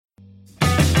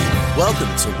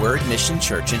Welcome to Word Mission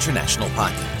Church International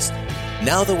Podcast.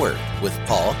 Now the Word with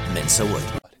Paul Mensa-Wood.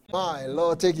 My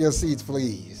Lord, take your seats,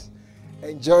 please.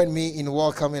 And join me in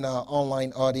welcoming our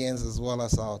online audience as well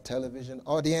as our television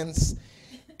audience.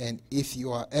 And if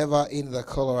you are ever in the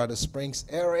Colorado Springs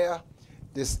area,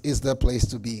 this is the place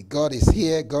to be. God is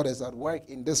here. God is at work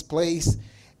in this place.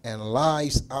 And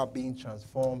lives are being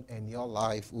transformed, and your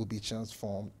life will be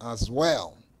transformed as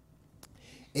well.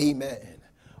 Amen.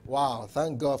 Wow,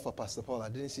 thank God for Pastor Paul. I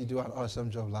didn't see you do an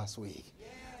awesome job last week. Yeah.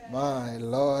 My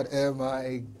Lord and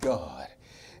my God.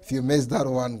 If you missed that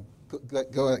one,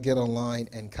 go get online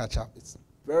and catch up. It's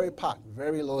very packed,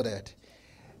 very loaded.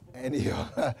 And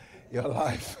your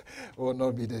life will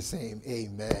not be the same.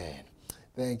 Amen.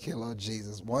 Thank you, Lord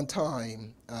Jesus. One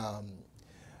time,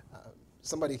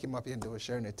 somebody came up here and they were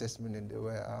sharing a testimony, and they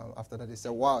were, after that they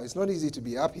said, wow, it's not easy to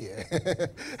be up here.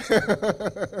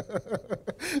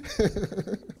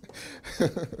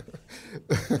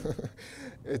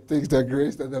 It takes the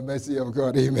grace and the mercy of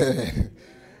God. Amen.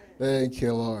 Thank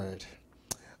you, Lord.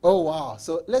 Oh, wow.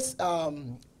 So let's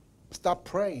start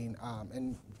praying,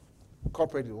 and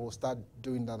corporately we'll start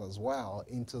doing that as well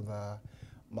into the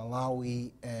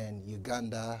Malawi and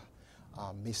Uganda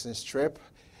missions trip.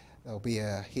 There will be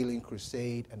a healing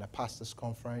crusade and a pastors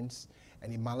conference.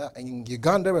 And in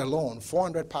Uganda alone,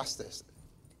 400 pastors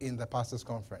in the pastors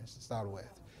conference to start with.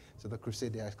 So the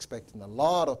crusade, they are expecting a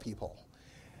lot of people.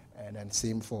 And then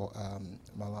same for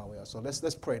Malawi. So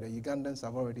let's pray. The Ugandans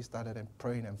have already started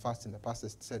praying and fasting. The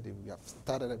pastors said we have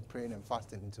started praying and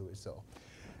fasting into it. So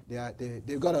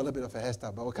they've got a little bit of a head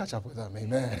start, but we'll catch up with them.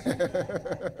 Amen.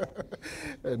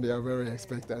 And they are very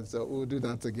expectant. So we'll do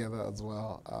that together as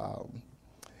well.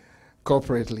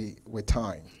 Corporately with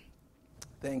time.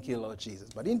 Thank you, Lord Jesus.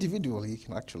 But individually, you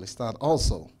can actually start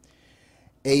also.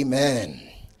 Amen.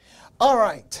 All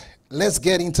right, let's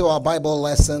get into our Bible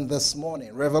lesson this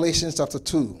morning. Revelation chapter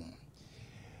 2,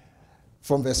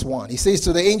 from verse 1. He says,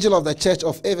 to the angel of the church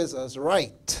of Ephesus,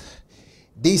 write,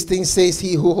 these things says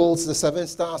he who holds the 7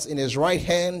 stars in his right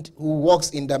hand, who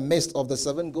walks in the midst of the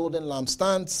 7 golden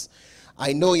lampstands.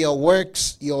 I know your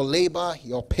works, your labor,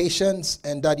 your patience,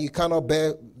 and that you cannot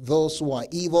bear those who are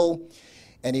evil.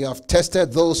 And you have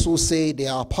tested those who say they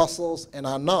are apostles and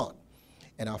are not,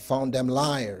 and have found them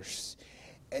liars.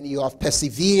 And you have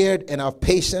persevered and have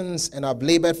patience and have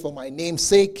labored for my name's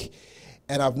sake,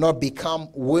 and have not become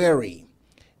weary.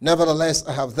 Nevertheless,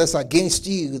 I have this against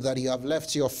you, that you have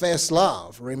left your first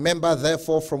love. Remember,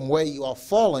 therefore, from where you are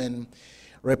fallen,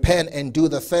 repent and do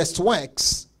the first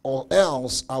works, or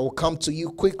else I will come to you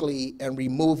quickly and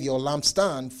remove your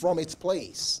lampstand from its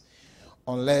place,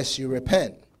 unless you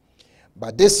repent.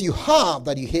 But this you have,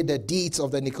 that you hate the deeds of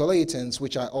the Nicolaitans,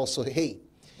 which I also hate.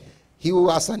 He who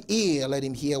has an ear, let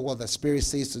him hear what the Spirit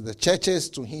says to the churches.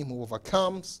 To him who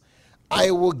overcomes, I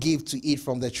will give to eat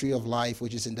from the tree of life,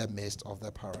 which is in the midst of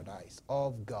the paradise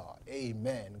of God.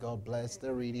 Amen. God bless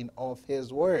the reading of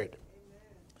his word. Amen.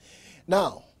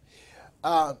 Now,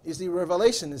 you see,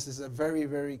 Revelation is a very,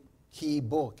 very key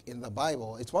book in the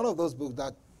Bible. It's one of those books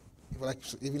that,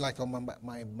 even like on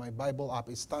my Bible app,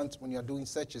 it stands, when you're doing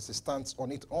searches, it stands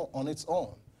on its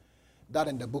own. That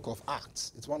in the book of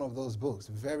Acts. It's one of those books.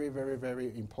 Very, very,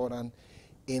 very important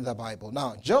in the Bible.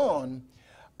 Now, John,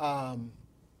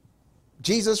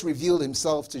 Jesus revealed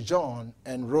himself to John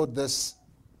and wrote this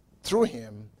through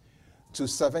him to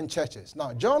 7 churches.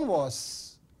 Now, John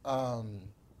was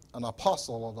an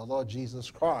apostle of the Lord Jesus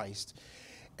Christ,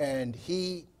 and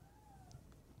he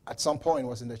at some point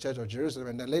was in the church of Jerusalem,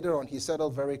 and then later on he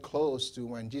settled very close to,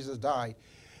 when Jesus died,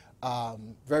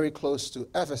 very close to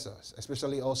Ephesus,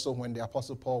 especially also when the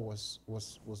Apostle Paul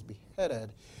was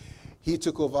beheaded. He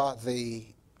took over the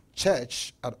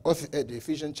church at the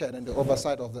Ephesian church and the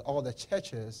oversight of all the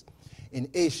churches in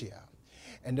Asia.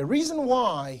 And the reason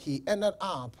why he ended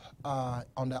up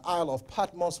on the Isle of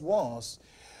Patmos was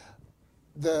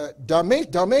the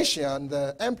Domitian,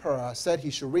 the emperor, said he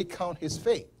should recount his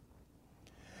faith.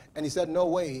 And he said, no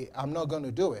way, I'm not going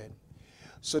to do it.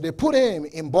 So they put him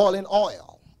in boiling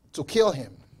oil to kill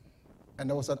him. And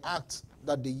there was an act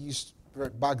that they used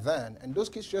back then. And those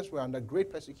Christians were under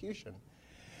great persecution.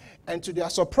 And to their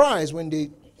surprise, when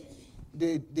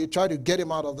they tried to get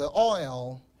him out of the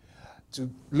oil to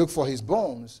look for his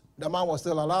bones, the man was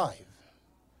still alive.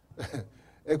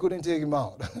 They couldn't take him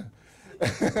out.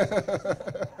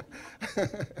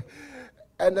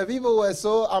 And the people were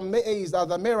so amazed at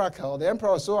the miracle. The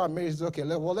emperor was so amazed. Okay,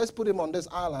 well, let's put him on this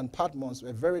island, Patmos,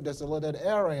 a very desolated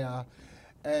area,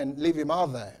 and leave him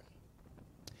out there.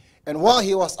 And while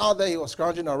he was out there, he was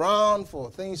scrounging around for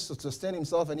things to sustain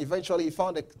himself, and eventually he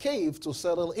found a cave to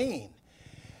settle in.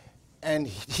 And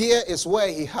here is where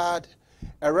he had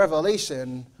a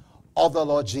revelation of the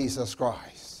Lord Jesus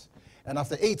Christ. And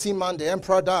after 18 months, the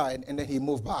emperor died, and then he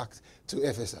moved back to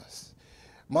Ephesus.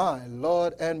 My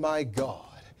Lord and my God.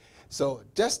 So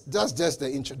that's just the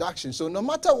introduction. So no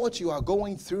matter what you are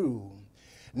going through,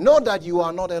 know that you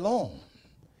are not alone.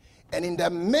 And in the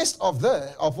midst of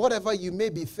whatever you may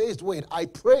be faced with, I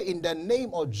pray in the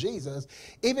name of Jesus,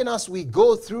 even as we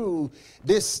go through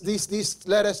these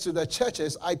letters to the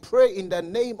churches, I pray in the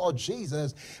name of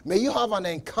Jesus, may you have an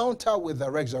encounter with the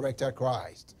resurrected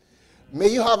Christ. May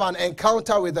you have an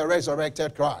encounter with the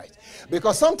resurrected Christ.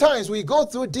 Because sometimes we go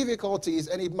through difficulties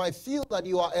and it might feel that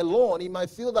you are alone. It might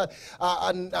feel that,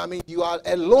 you are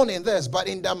alone in this. But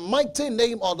in the mighty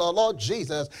name of the Lord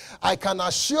Jesus, I can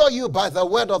assure you by the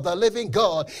word of the living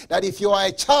God that if you are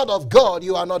a child of God,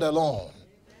 you are not alone.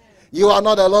 You are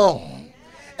not alone.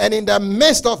 And in the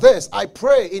midst of this, I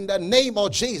pray in the name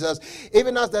of Jesus,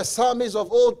 even as the psalmist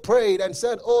of old prayed and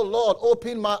said, "Oh Lord,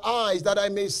 open my eyes that I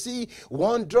may see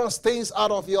wondrous things out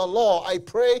of your law." I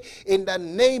pray in the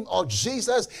name of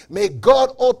Jesus, may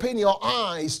God open your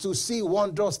eyes to see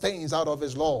wondrous things out of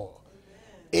his law.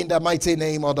 In the mighty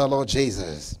name of the Lord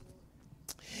Jesus.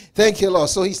 Thank you, Lord.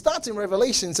 So he starts in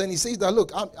Revelations and he says that,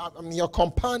 look, I'm your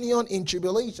companion in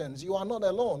tribulations. You are not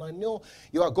alone. I know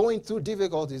you are going through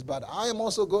difficulties, but I am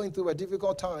also going through a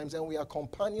difficult times, and we are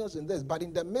companions in this. But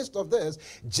in the midst of this,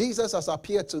 Jesus has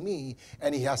appeared to me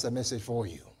and he has a message for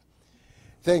you.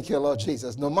 Thank you, Lord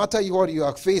Jesus. No matter what you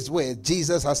are faced with,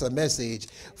 Jesus has a message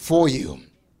for you.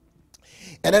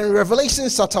 And then in Revelation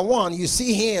chapter 1, you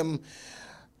see him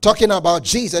talking about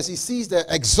Jesus. He sees the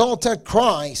exalted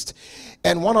Christ.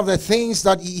 And one of the things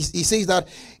that he says that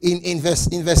in verse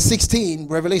 16,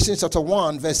 Revelation chapter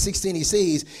 1, verse 16, he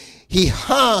says, he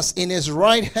has in his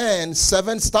right hand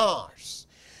 7 stars.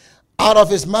 Out of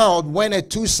his mouth went a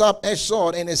two-sharp-edged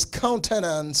sword, and his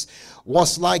countenance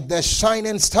was like the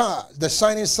shining star, the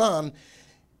shining sun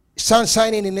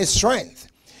shining in his strength.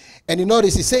 And you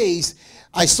notice he says,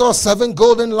 I saw 7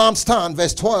 golden lampstands,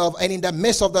 verse 12, and in the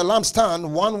midst of the lampstand,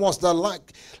 one was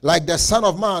like the Son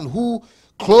of Man, who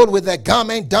clothed with a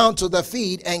garment down to the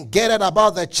feet and girded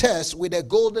about the chest with a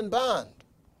golden band.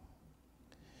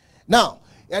 Now,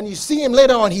 and you see him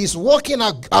later on, he's walking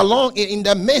along in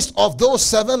the midst of those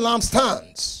 7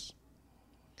 lampstands.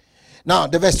 Now,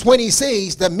 the verse 20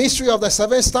 says, the mystery of the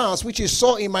 7 stars which you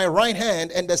saw in my right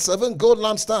hand and the 7 gold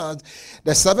lampstands.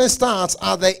 The 7 stars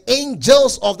are the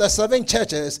angels of the 7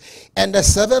 churches, and the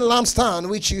 7 lampstands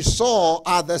which you saw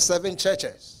are the 7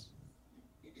 churches.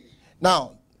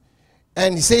 Now,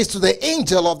 and he says to the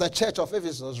angel of the church of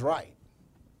Ephesus, right?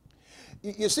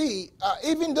 You see,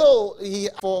 even though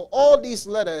for all these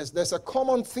letters, there's a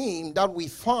common theme that we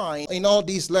find in all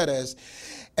these letters.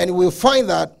 And we'll find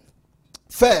that,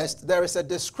 first, there is a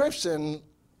description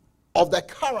of the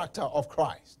character of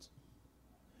Christ.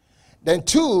 Then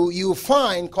 2, you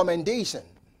find commendation.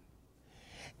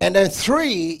 And then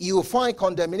 3, you will find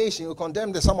condemnation. You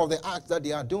condemn some of the acts that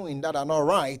they are doing that are not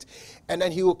right. And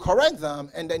then he will correct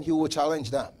them, and then he will challenge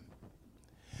them.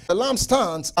 The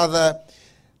lampstands are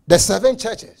the 7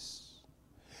 churches.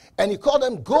 And he called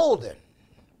them golden.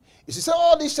 You see, so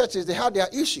all these churches, they had their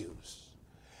issues.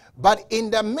 But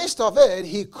in the midst of it,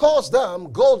 he calls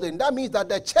them golden. That means that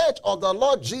the church of the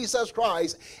Lord Jesus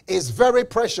Christ is very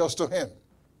precious to him.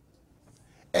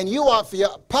 And you are, if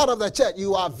you're part of the church,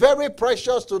 you are very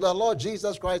precious to the Lord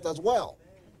Jesus Christ as well.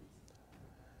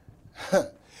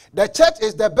 The church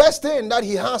is the best thing that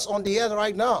he has on the earth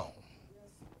right now.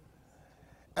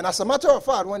 And as a matter of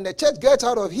fact, when the church gets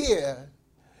out of here,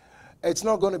 it's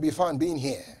not going to be fun being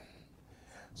here.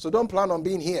 So don't plan on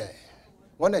being here.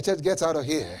 When the church gets out of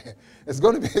here, it's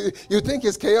going to be, you think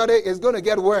it's chaotic, it's going to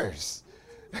get worse.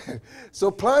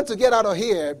 So plan to get out of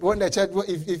here when the church,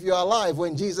 if you're alive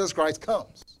when Jesus Christ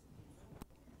comes.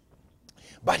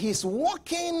 But he's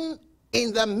walking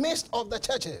in the midst of the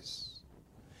churches.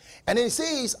 And he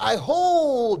says, I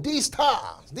hold these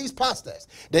stars, these pastors.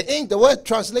 The word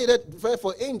translated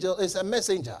for angel is a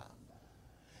messenger.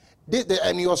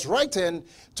 And he was writing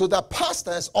to the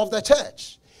pastors of the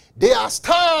church. They are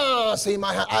stars in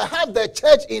my hand. I have the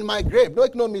church in my grave.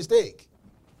 Make no mistake.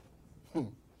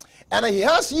 And he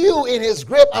has you in his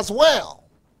grave as well.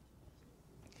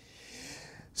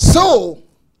 So,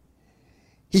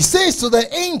 He says to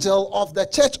the angel of the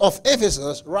church of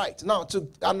Ephesus, right. Now, to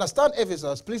understand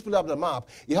Ephesus, please put up the map.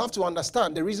 You have to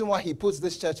understand the reason why he puts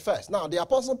this church first. Now, the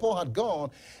Apostle Paul had gone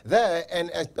there,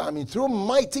 and through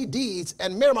mighty deeds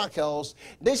and miracles,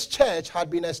 this church had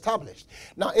been established.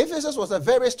 Now, Ephesus was a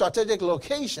very strategic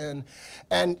location,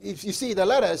 and if you see the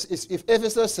letters, if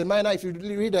Ephesus, Smyrna, if you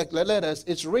read the letters,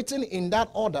 it's written in that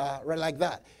order, right, like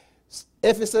that.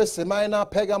 Ephesus, Smyrna,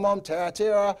 Pergamum,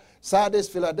 Thyatira, Sardis,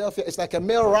 Philadelphia. It's like a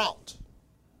mail route.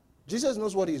 Jesus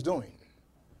knows what he's doing.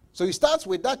 So he starts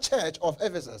with that church of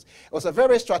Ephesus. It was a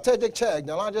very strategic church,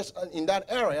 the largest in that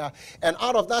area. And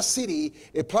out of that city,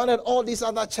 it planted all these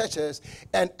other churches.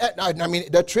 And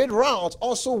the trade routes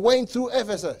also went through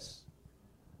Ephesus.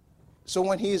 So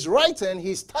when he is writing,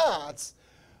 he starts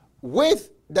with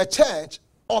the church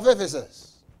of Ephesus.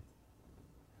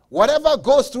 Whatever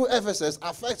goes through Ephesus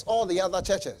affects all the other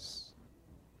churches.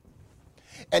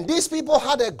 And these people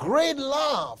had a great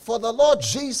love for the Lord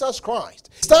Jesus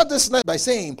Christ. Start this night by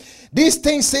saying, these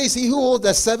things says he who holds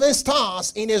the 7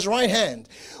 stars in his right hand,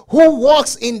 who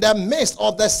walks in the midst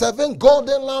of the 7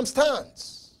 golden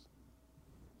lampstands.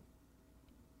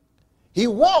 He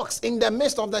walks in the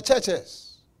midst of the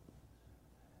churches.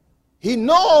 He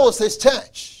knows his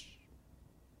church.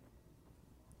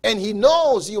 And he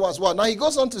knows you as well. Now he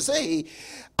goes on to say,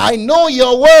 I know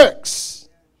your works,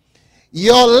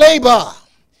 your labor,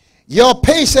 your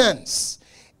patience,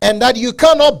 and that you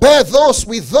cannot bear those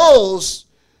with those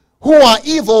who are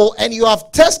evil, and you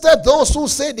have tested those who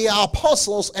say they are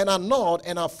apostles and are not,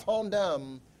 and have found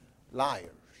them liars.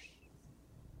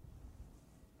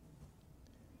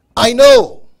 I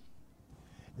know.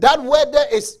 That word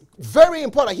there is very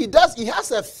important. He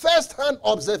has a first-hand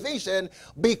observation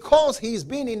because he's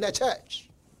been in the church.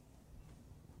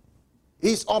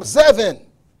 He's observing,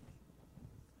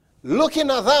 looking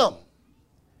at them.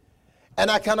 And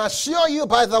I can assure you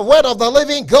by the word of the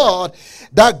living God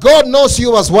that God knows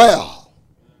you as well.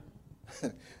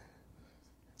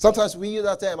 Sometimes we use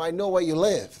that term, I know where you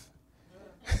live.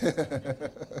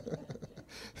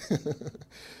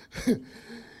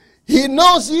 He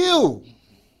knows you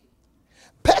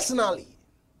personally.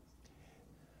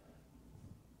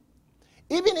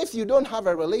 Even if you don't have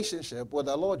a relationship with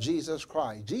the Lord Jesus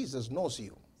Christ, Jesus knows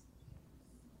you.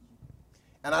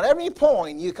 And at every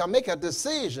point, you can make a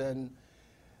decision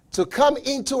to come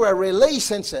into a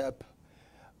relationship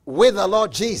with the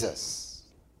Lord Jesus.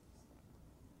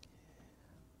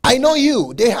 I know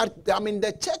you.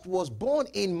 The church was born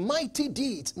in mighty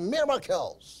deeds,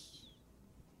 miracles.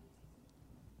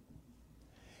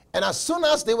 And as soon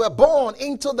as they were born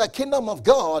into the kingdom of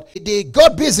God, they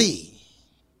got busy.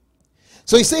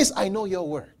 So he says, I know your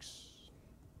works.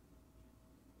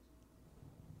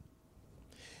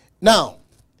 Now,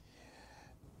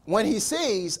 when he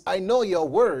says, I know your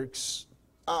works,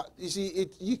 you see,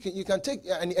 you can take,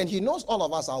 and he knows all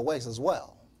of us our works as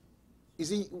well. You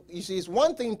see, it's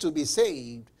one thing to be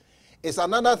saved. It's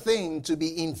another thing to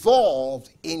be involved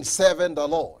in serving the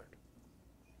Lord.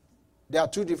 There are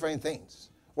two different things.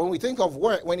 When we think of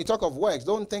work, when you talk of works,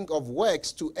 don't think of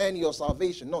works to earn your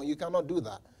salvation. No, you cannot do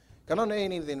that. You cannot earn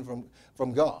anything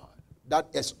from God. That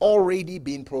has already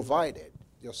been provided.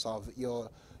 Your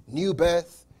new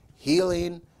birth,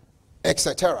 healing,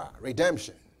 etc.,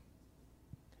 redemption.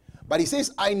 But he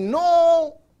says, I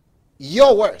know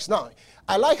your works. Now,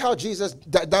 I like how Jesus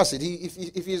does it.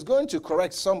 If he's going to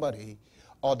correct somebody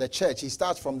or the church, he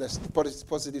starts from the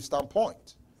positive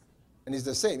standpoint. And it's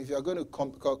the same. If you're going to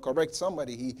correct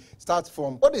somebody, he starts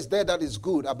from what is there that is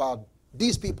good about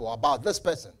these people, about this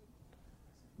person,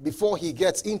 before he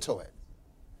gets into it.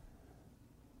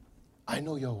 I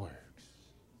know your works.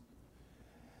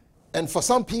 And for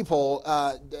some people,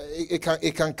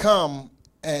 it can come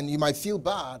and you might feel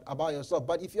bad about yourself.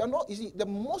 But if you're not, you see, the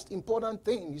most important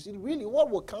thing, you see, really what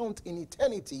will count in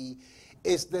eternity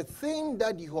is the thing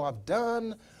that you have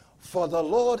done for the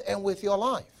Lord and with your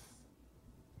life.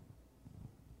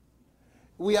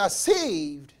 We are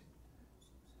saved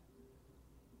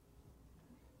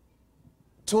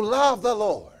to love the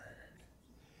Lord,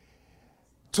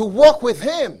 to walk with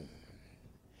him,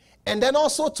 and then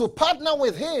also to partner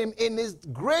with him in his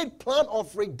great plan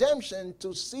of redemption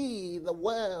to see the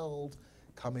world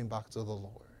coming back to the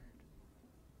Lord.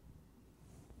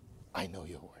 I know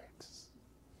your works.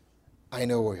 I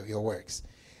know your works.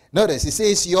 Notice, it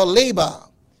says your labor,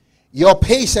 your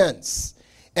patience,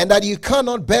 and that you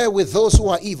cannot bear with those who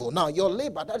are evil. Now, your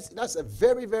labor, that's a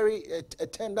very, very a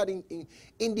term that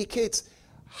indicates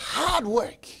hard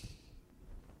work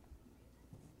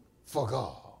for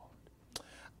God.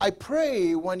 I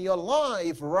pray when your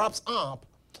life wraps up,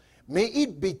 May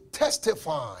it be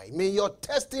testified. May your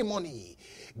testimony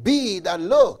be that,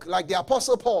 look, like the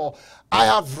Apostle Paul, I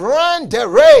have run the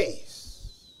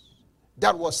race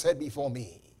that was set before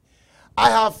me. I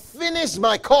have finished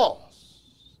my course.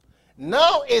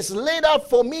 Now is laid out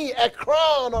for me a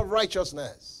crown of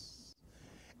righteousness.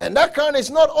 And that crown is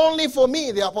not only for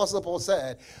me, the Apostle Paul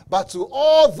said, but to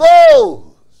all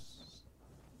those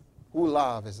who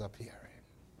love his appearing.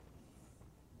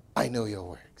 I know your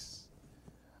works.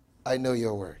 I know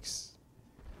your works.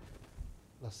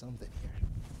 Lost something here.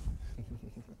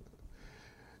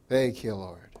 Thank you,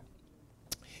 Lord.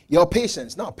 Your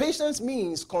patience. Now, patience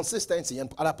means consistency.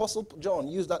 And Apostle John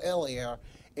used that earlier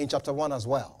in chapter 1 as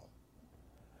well.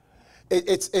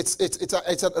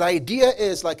 The idea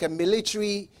is like a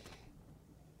military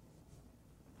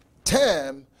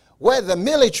term where the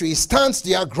military stands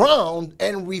their ground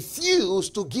and refuse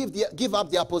to give up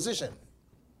their position.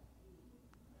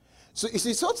 So you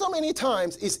see, so many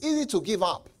times it's easy to give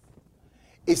up.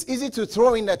 It's easy to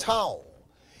throw in the towel.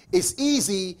 It's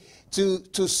easy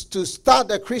to start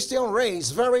the Christian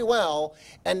race very well,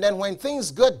 and then when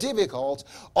things get difficult,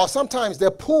 or sometimes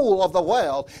the pull of the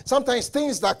world, sometimes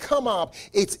things that come up,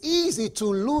 it's easy to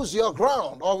lose your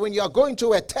ground, or when you're going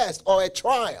to a test or a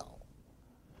trial.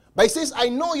 But he says, I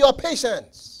know your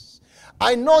patience.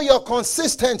 I know your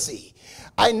consistency.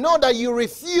 I know that you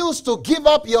refuse to give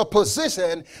up your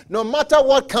position no matter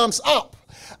what comes up.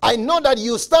 I know that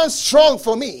you stand strong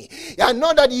for me. I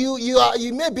know that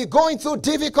you may be going through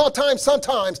difficult times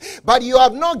sometimes, but you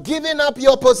have not given up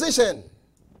your position.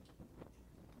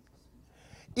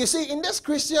 You see, in this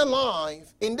Christian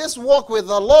life, in this walk with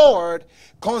the Lord,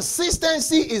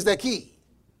 consistency is the key.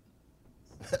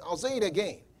 I'll say it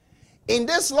again. In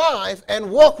this life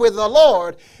and walk with the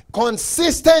Lord,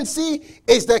 consistency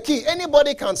is the key.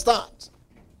 Anybody can start,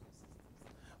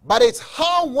 but it's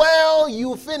how well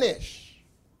you finish.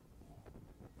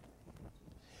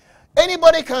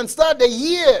 Anybody can start the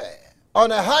year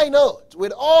on a high note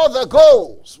with all the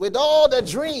goals, with all the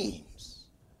dreams.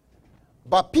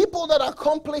 But people that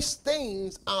accomplish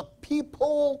things are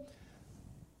people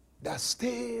that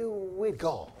stay with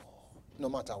God no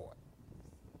matter what.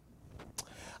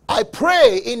 I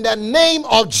pray in the name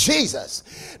of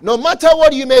Jesus, no matter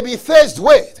what you may be faced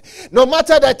with, no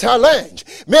matter the challenge,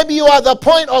 maybe you are at the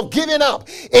point of giving up,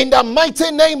 in the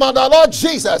mighty name of the Lord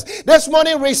Jesus, this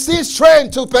morning receive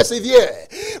strength to persevere,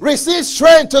 receive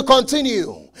strength to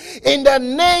continue, in the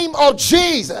name of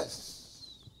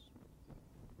Jesus.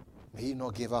 May you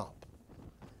not give up,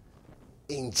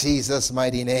 in Jesus'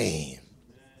 mighty name.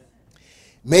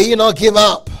 May you not give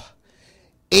up,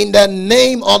 in the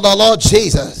name of the Lord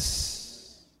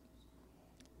Jesus.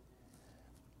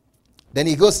 Then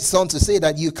he goes on to say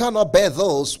that you cannot bear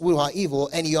those who are evil,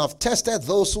 and you have tested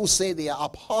those who say they are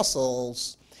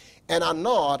apostles and are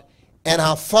not, and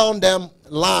have found them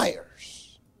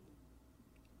liars.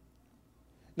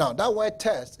 Now, that word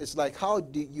test is like how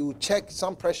do you check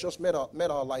some precious metal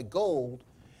like gold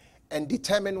and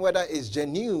determine whether it's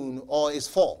genuine or it's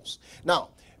false. Now,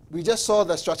 we just saw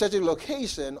the strategic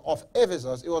location of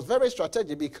Ephesus. It was very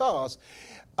strategic because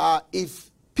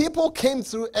if people came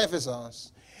through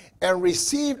Ephesus and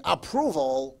received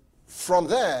approval from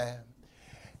there,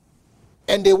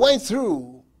 and they went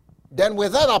through, then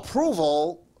with that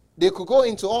approval, they could go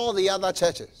into all the other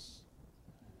churches.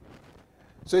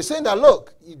 So he's saying that,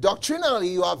 look, doctrinally,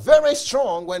 you are very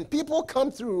strong. When people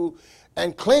come through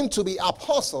and claim to be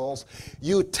apostles,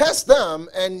 you test them,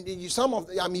 and you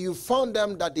found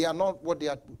them that they are not what they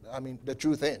are, the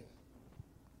truth in.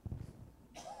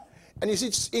 And you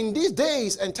see, in these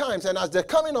days and times, and as the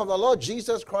coming of the Lord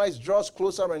Jesus Christ draws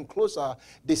closer and closer,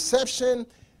 deception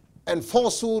and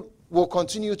falsehood will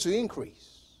continue to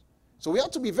increase. So we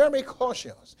have to be very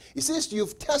cautious. He says,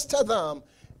 you've tested them,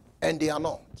 and they are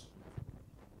not.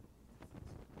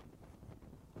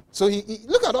 So he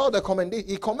look at all the commendation.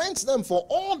 He commends them for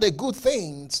all the good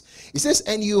things. He says,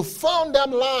 and you found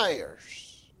them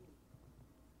liars.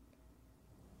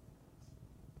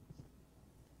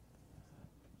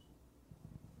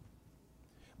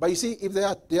 But you see, if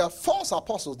they are false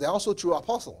apostles, they are also true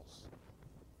apostles.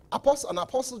 An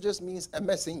apostle just means a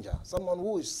messenger, someone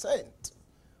who is sent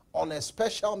on a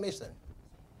special mission.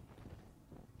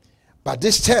 But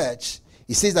this church,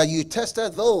 he says that you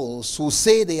tested those who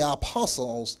say they are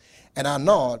apostles and are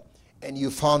not, and you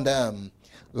found them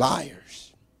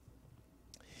liars.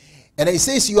 And he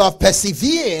says, you have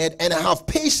persevered and have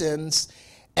patience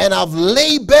and have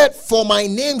labored for my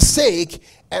name's sake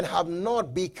and have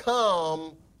not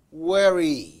become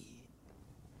weary.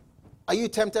 Are you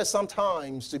tempted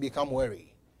sometimes to become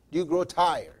weary? Do you grow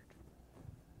tired?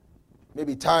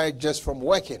 Maybe tired just from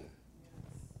working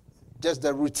just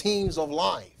the routines of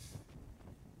life.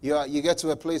 You get to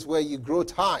a place where you grow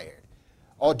tired.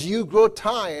 Or do you grow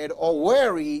tired or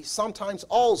weary sometimes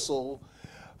also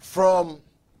from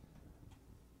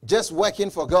just working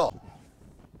for God?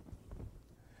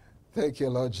 Thank you,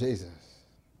 Lord Jesus.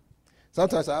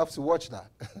 Sometimes I have to watch that.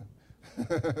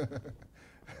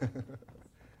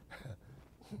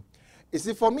 You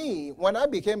see, for me, when I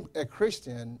became a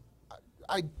Christian,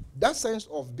 that sense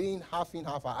of being half in,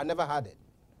 half out, I never had it.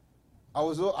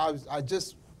 I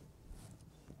just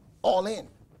all in.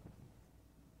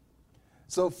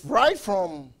 So right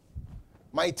from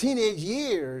my teenage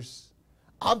years,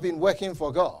 I've been working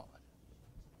for God.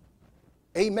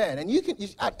 Amen. And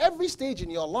at every stage in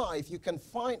your life, you can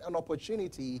find an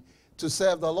opportunity to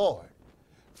serve the Lord.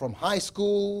 From high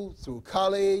school through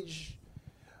college,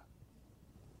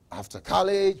 after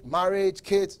college, marriage,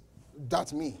 kids,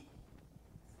 that's me.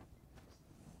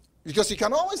 Because you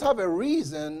can always have a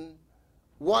reason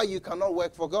why you cannot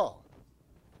work for God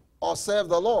or serve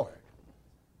the Lord.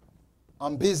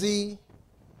 I'm busy,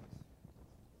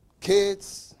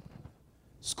 kids,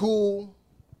 school,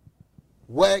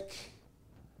 work.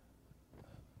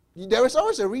 There is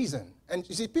always a reason. And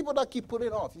you see, people that keep putting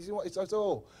it off, you see, it's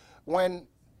also, when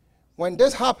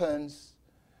this happens,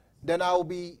 then I will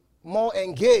be more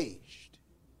engaged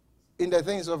in the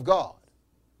things of God.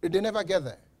 They never get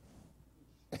there.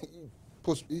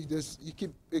 You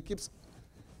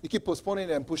keep postponing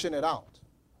it and pushing it out.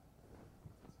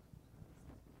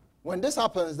 When this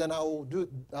happens, then I'll do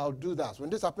that. When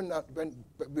this happens, by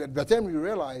the time you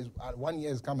realize 1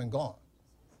 year is come and gone.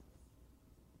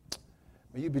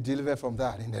 May you be delivered from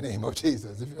that in the name of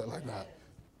Jesus, if you're like that.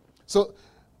 So,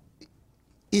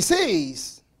 he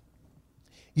says,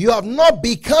 you have not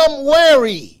become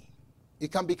weary. You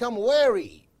can become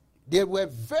weary. They were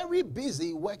very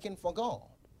busy working for God.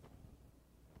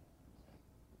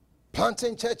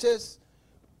 Planting churches,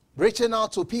 reaching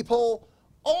out to people,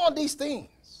 all these things.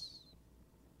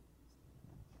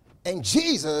 And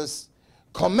Jesus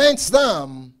commends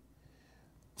them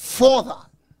for that.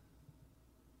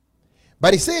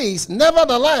 But he says,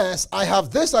 nevertheless, I have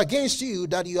this against you,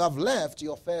 that you have left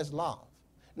your first love.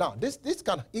 Now, this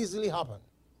can easily happen.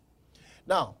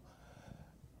 Now,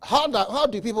 how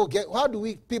do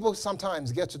people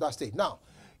sometimes get to that state? Now,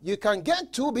 you can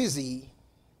get too busy.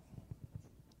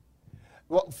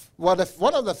 One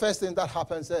of the first things that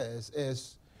happens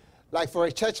is like for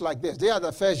a church like this, they are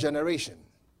the first generation.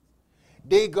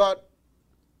 They got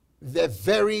the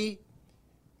very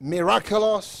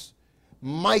miraculous,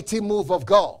 mighty move of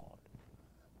God.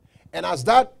 And as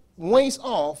that wanes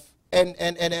off and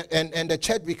the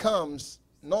church becomes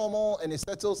normal and it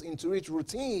settles into its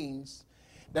routines,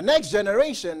 the next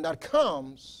generation that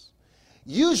comes,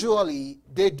 usually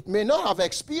they may not have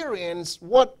experienced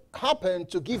what happened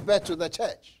to give birth to the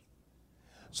church.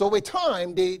 So with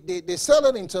time, they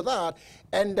settle into that,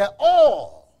 and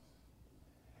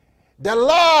the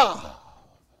love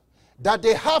that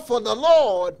they have for the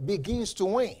Lord begins to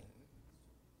wane.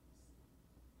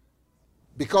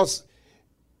 Because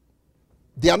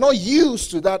they are not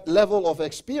used to that level of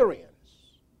experience.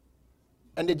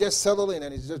 And they just settle in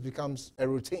and it just becomes a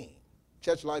routine.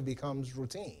 Church life becomes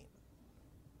routine.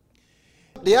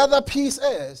 The other piece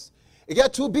is, you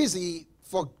get too busy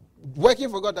for working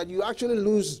for God that you actually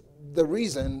lose the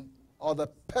reason or the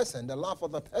person, the love for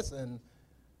the person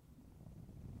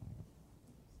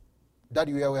that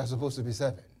you were supposed to be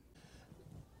serving.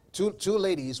 Two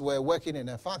ladies were working in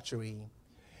a factory,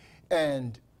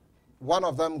 and one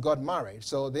of them got married.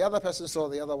 So the other person saw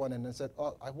the other one and then said,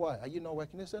 "Oh, why? Are you not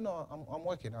working?" They said, "No, I'm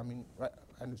working. I mean," right?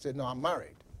 And they said, "No, I'm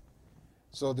married."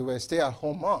 So they were a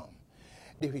stay-at-home mom.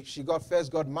 She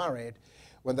first got married.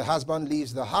 When the husband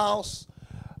leaves the house,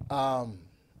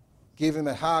 give him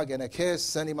a hug and a kiss,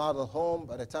 send him out of home.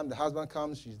 By the time the husband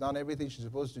comes, she's done everything she's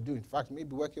supposed to do. In fact,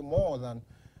 maybe working more than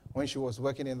when she was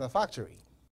working in the factory.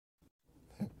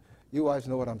 You wives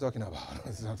know what I'm talking about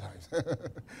sometimes.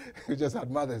 We just had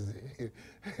Mother's Day.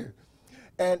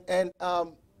 and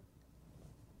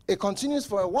it continues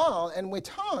for a while, and with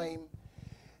time,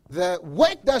 the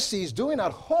work that she's doing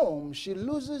at home, she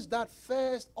loses that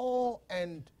first awe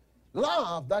and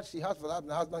love that she has for that. And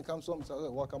the husband comes home and says,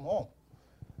 "Oh, welcome home."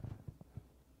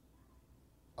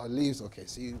 Or leaves, "Okay,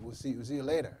 we'll see you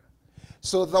later."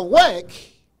 So the work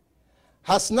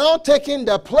has now taken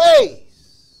the place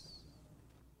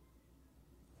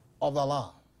of the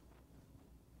love.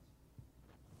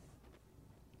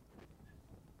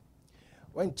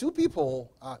 When two people,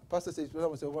 pastor says,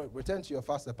 "Return to your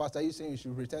first." The pastor, are you saying you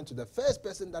should return to the first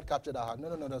person that captured our heart? No,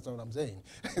 that's not what I'm saying.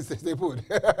 They would.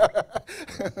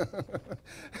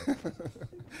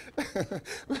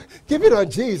 Keep Keep it on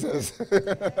Jesus.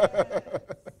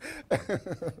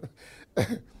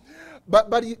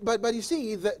 but you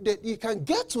see, that you can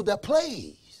get to the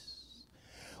place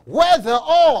where the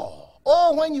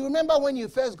when you remember when you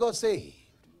first got saved.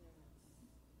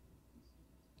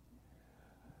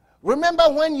 Remember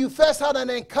when you first had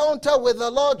an encounter with the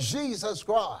Lord Jesus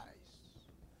Christ.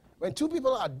 When two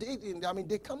people are dating, I mean,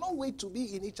 they cannot wait to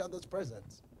be in each other's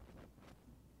presence.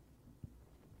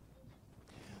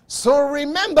 So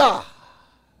remember,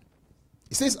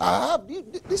 he says,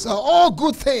 these are all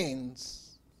good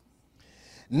things.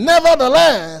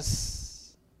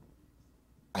 Nevertheless,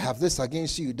 I have this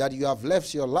against you, that you have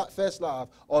left your first love,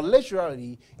 or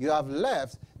literally, you have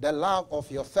left the love of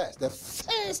the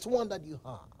first one that you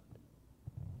had.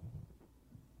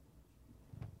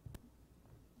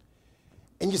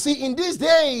 And you see, in these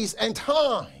days and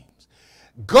times,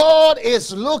 God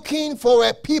is looking for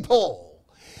a people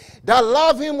that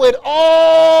love him with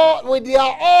their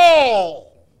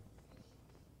all.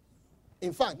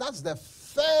 In fact, that's the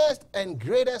first and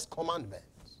greatest commandment.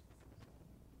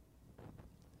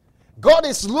 God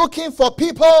is looking for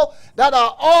people that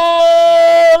are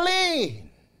all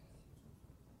in.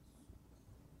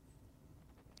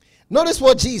 Notice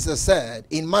what Jesus said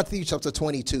in Matthew chapter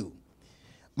 22.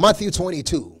 Matthew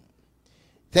 22.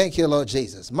 Thank you, Lord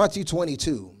Jesus. Matthew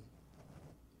 22,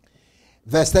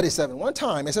 verse 37. One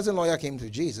time, a certain lawyer came to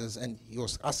Jesus and he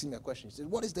was asking me a question. He said,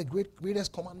 what is the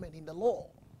greatest commandment in the law?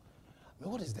 I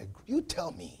mean, you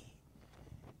tell me.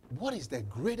 What is the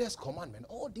greatest commandment?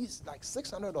 All these, like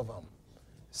 600 of them.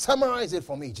 Summarize it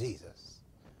for me, Jesus.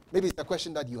 Maybe it's the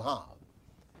question that you have.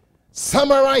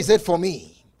 Summarize it for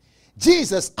me.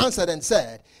 Jesus answered and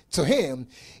said to him,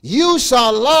 you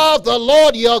shall love the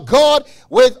Lord your God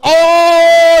with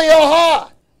all your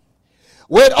heart,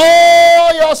 with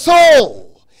all your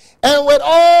soul, and with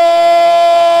all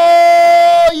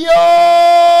your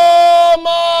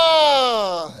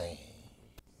mind.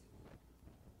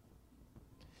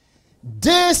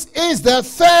 This is the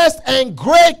first and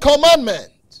great commandment.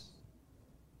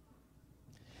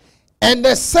 And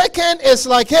the second is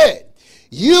like it.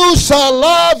 You shall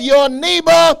love your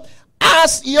neighbor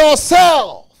as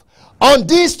yourself. On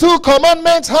these two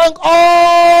commandments hung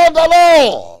all the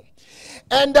law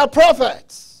and the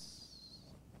prophets.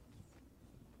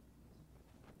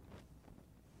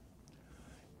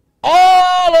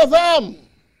 All of them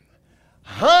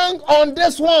hung on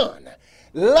this one.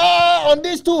 On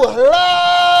these two.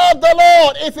 Love the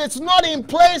Lord. If it's not in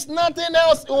place, nothing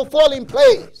else will fall in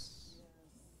place.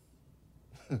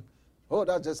 Oh,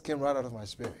 that just came right out of my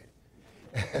spirit.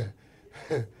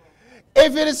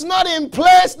 If it is not in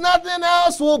place, nothing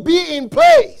else will be in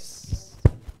place.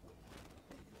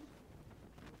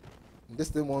 This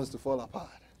thing wants to fall apart.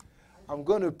 I'm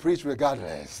going to preach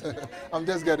regardless. I'm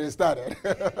just getting started.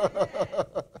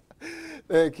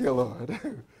 Thank you, Lord.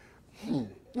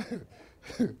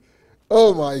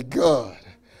 Oh, my God.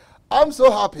 I'm so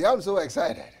happy. I'm so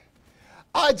excited.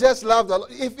 I just love the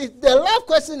Lord. If the love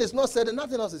question is not said, then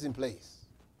nothing else is in place.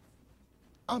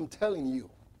 I'm telling you.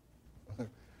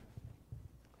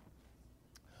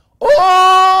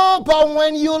 Oh, but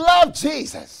when you love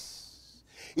Jesus,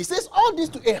 he says all these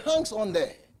two, it hangs on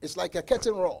there. It's like a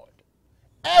curtain rod.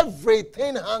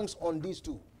 Everything hangs on these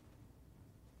two.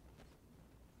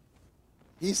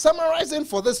 He's summarizing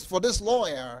for this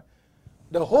lawyer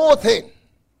the whole thing.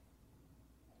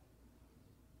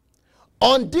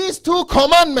 On these two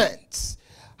commandments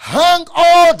hang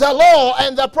all the law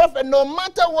and the prophet. No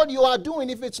matter what you are doing,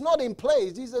 if it's not in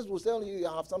place, Jesus will tell you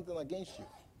have something against you.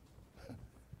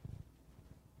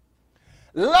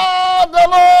 Love the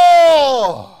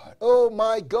Lord. Oh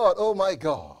my God, oh my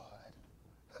God.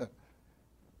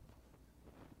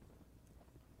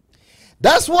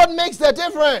 That's what makes the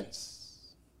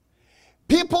difference.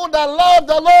 People that love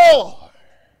the Lord.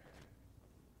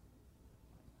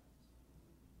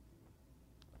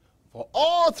 For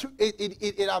all through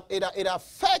it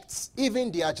affects even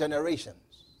their generations.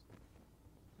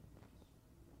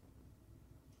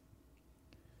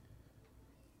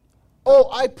 Oh,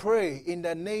 I pray in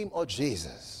the name of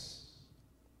Jesus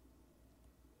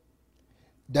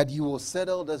that you will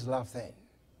settle this love thing.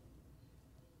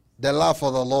 The love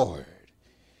for the Lord.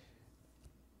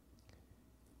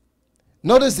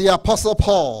 Notice the Apostle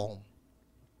Paul.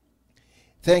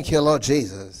 Thank you, Lord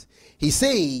Jesus. He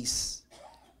says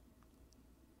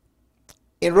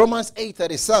in Romans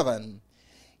 8:37,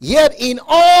 yet in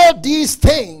all these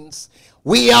things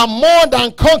we are more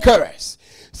than conquerors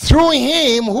through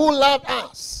him who loved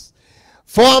us.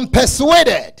 For I'm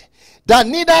persuaded that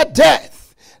neither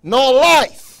death, nor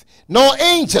life, nor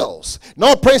angels,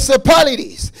 nor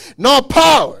principalities, nor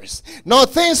powers, nor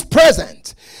things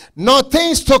present, nor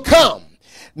things to come,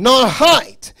 nor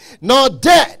height, nor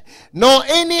depth, nor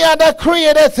any other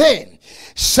created thing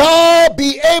shall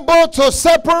be able to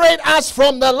separate us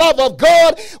from the love of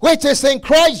God which is in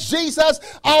Christ Jesus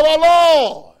our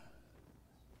Lord.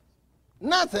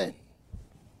 Nothing.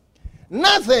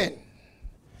 Nothing.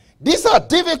 These are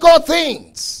difficult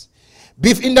things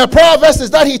in the prayer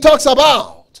verses that he talks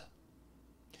about.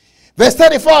 Verse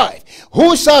 35.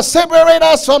 Who shall separate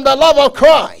us from the love of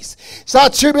Christ? Shall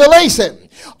tribulation,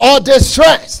 or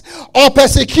distress, or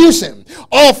persecution,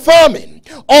 or famine,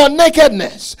 or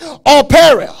nakedness, or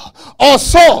peril, or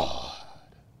sword?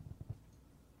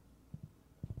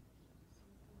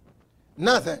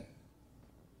 Nothing.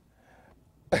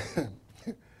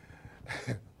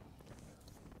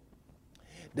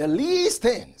 The least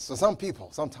things for some people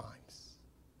sometimes.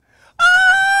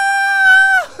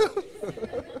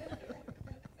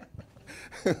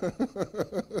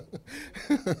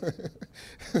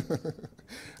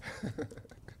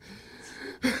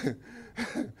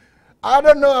 I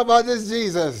don't know about this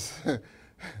Jesus,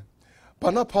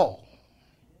 but not Paul.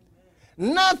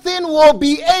 Nothing will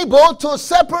be able to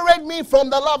separate me from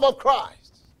the love of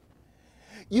Christ.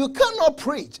 You cannot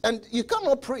preach, and you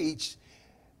cannot preach.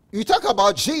 You talk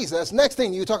about Jesus, next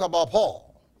thing you talk about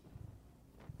Paul.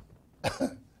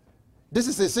 This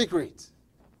is a secret.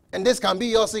 And this can be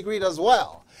your secret as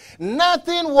well.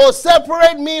 Nothing will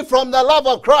separate me from the love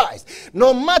of Christ.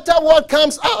 No matter what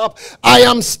comes up, I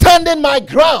am standing my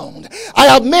ground. I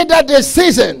have made that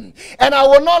decision. And I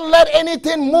will not let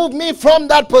anything move me from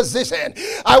that position.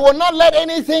 I will not let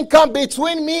anything come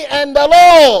between me and the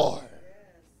Lord.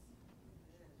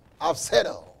 I've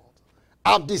settled.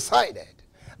 I've decided.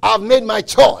 I've made my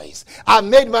choice. I've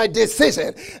made my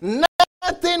decision.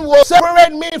 Nothing will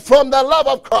separate me from the love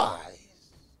of Christ.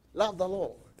 Love the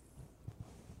Lord.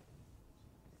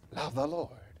 Love the Lord.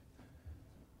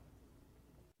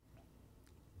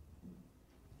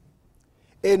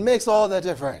 It makes all the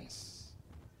difference.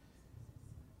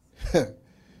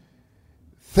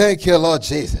 Thank you, Lord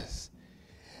Jesus.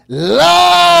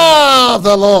 Love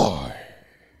the Lord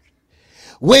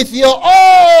with your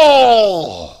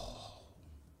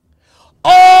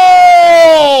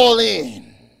all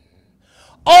in,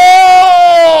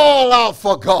 all out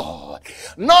for God,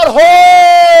 not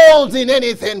holding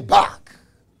anything back.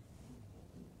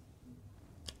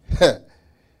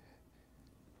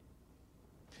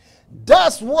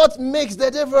 That's what makes the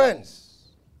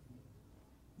difference.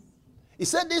 He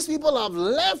said these people have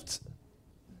left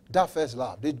that first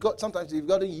love. Sometimes they've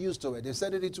gotten used to it. They've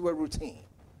set it into a routine.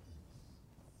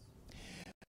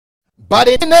 But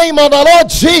in the name of the Lord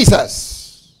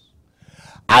Jesus,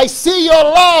 I see your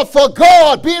love for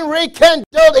God being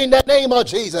rekindled in the name of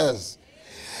Jesus.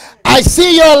 I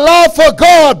see your love for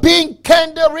God being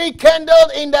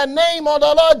rekindled in the name of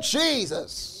the Lord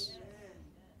Jesus.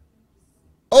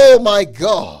 Oh my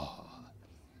God.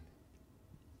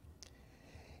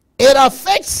 It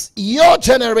affects your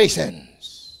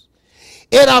generations.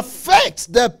 It affects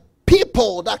the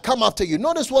people that come after you.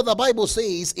 Notice what the Bible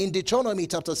says in Deuteronomy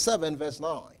chapter 7 verse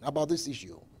 9 about this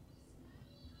issue.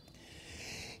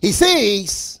 He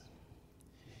says,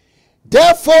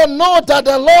 therefore know that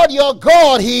the Lord your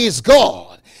God, he is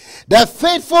God, the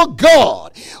faithful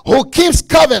God who keeps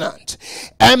covenant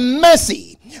and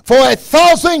mercy for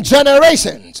 1,000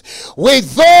 generations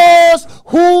with those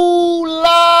who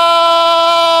love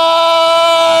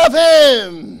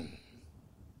him.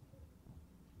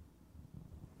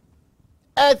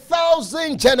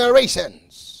 1,000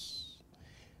 generations.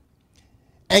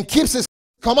 And keeps his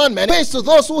commandment. He pays to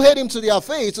those who hate him to their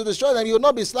face to destroy them. He will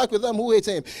not be slack with them who hate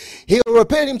him. He will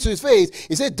repay him to his face.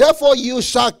 He said, therefore you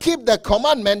shall keep the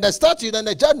commandment, the statute, and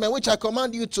the judgment which I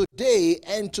command you today,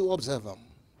 and to observe them.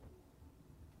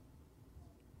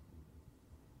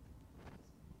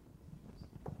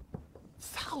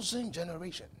 1,000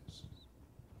 generations.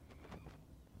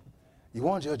 You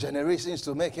want your generations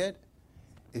to make it?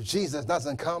 If Jesus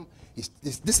doesn't come,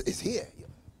 this is here.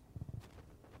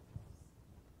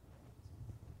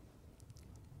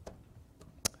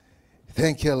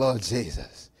 Thank you, Lord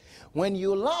Jesus. When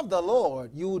you love the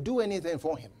Lord, you will do anything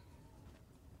for him.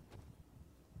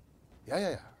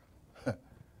 Yeah.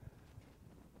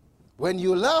 When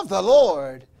you love the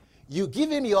Lord, you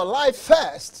give him your life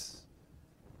first,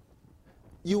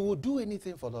 you will do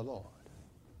anything for the Lord.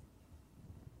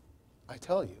 I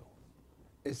tell you,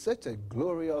 it's such a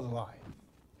glorious life.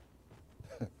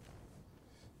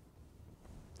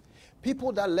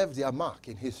 People that left their mark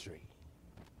in history,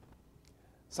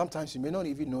 sometimes you may not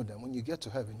even know them. When you get to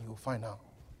heaven, you will find out.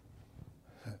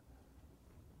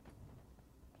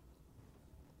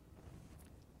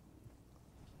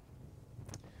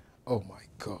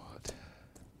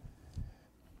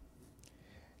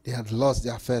 had lost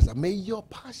their first love. May your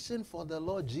passion for the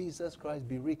Lord Jesus Christ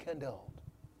be rekindled.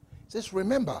 Just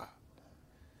remember.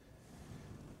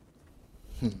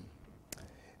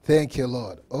 Thank you,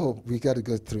 Lord. Oh, we got to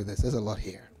go through this. There's a lot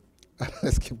here.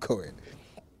 Let's keep going.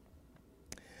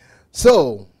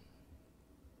 So,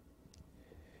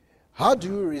 how do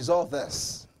you resolve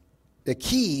this? The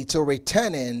key to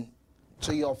returning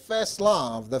to your first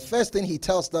love, the first thing he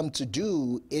tells them to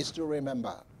do is to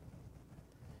remember.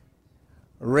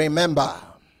 Remember.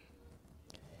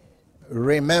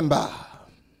 Remember.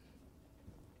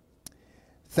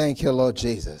 Thank you, Lord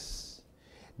Jesus.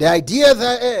 The idea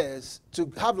there is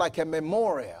to have like a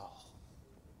memorial.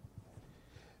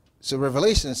 So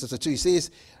Revelation chapter 2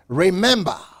 says,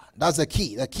 remember. That's the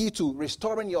key to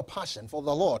restoring your passion for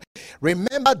the Lord.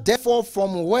 Remember, therefore,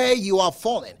 from where you are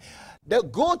fallen.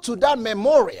 Go to that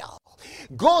memorial.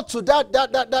 Go to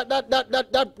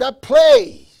that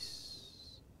place.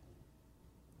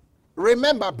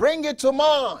 Remember, bring it to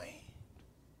mind.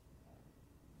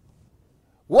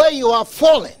 Where you are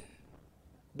fallen.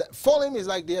 Falling is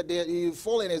like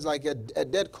falling is like a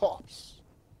dead corpse.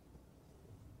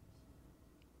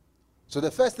 So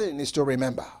the first thing is to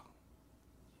remember.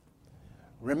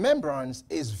 Remembrance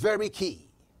is very key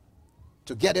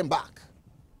to getting back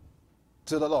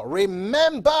to the Lord.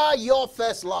 Remember your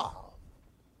first love.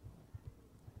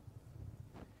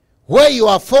 Where you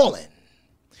are fallen.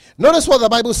 Notice what the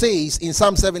Bible says in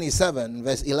Psalm 77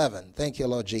 verse 11. Thank you,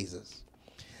 Lord Jesus.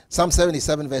 Psalm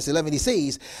 77 verse 11. He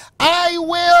says, I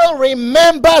will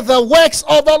remember the works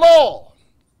of the Lord.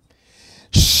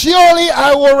 Surely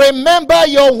I will remember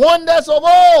your wonders of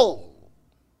old.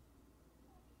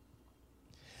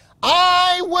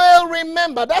 I will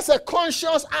remember. That's a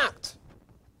conscious act.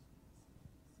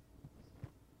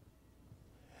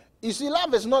 You see,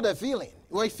 love is not a feeling.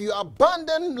 Well, if you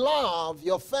abandon love,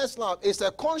 your first love, it's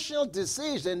a conscious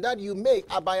decision that you make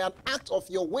by an act of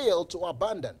your will to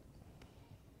abandon.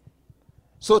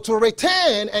 So to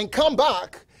return and come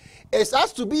back, it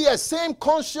has to be a same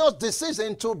conscious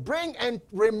decision to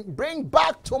bring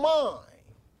back to mind.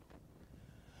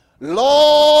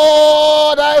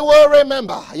 Lord, I will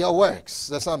remember your works,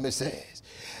 the psalmist says.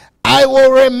 I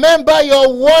will remember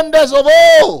your wonders of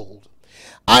old.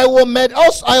 I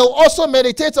will also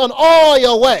meditate on all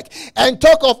your work and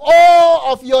talk of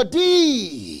all of your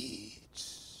deeds.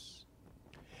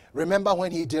 Remember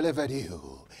when he delivered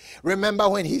you. Remember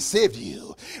when he saved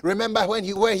you. Remember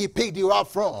where he picked you up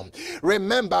from.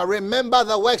 Remember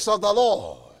the works of the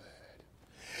Lord.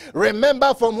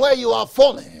 Remember from where you are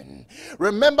fallen.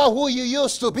 Remember who you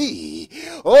used to be.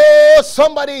 Oh,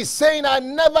 somebody is saying, I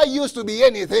never used to be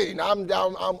anything.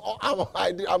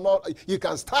 You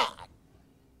can start.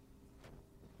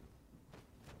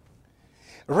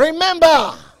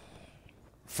 Remember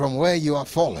from where you are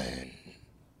fallen.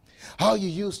 How you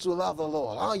used to love the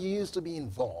Lord. How you used to be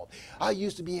involved. How you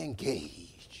used to be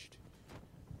engaged.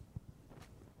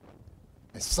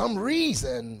 And some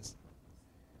reasons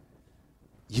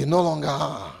you no longer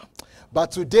are.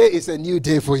 But today is a new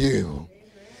day for you.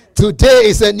 Today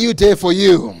is a new day for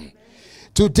you.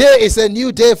 Today is a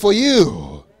new day for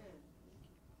you.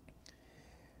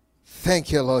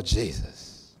 Thank you, Lord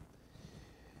Jesus.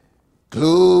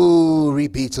 Glory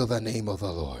be to the name of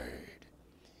the Lord.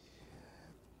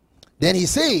 Then he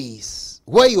says,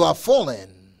 where you are fallen,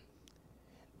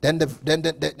 and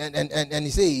he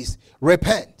says,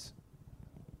 repent.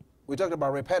 We talked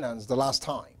about repentance the last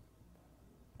time.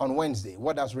 On Wednesday.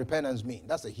 What does repentance mean?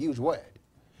 That's a huge word.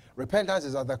 Repentance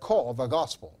is at the core of the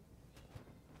gospel.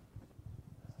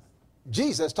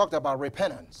 Jesus talked about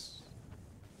repentance.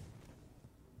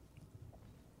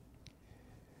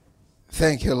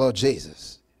 Thank you, Lord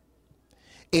Jesus.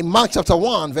 In Mark chapter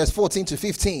 1, verse 14 to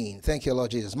 15. Thank you,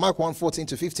 Lord Jesus. Mark 1, 14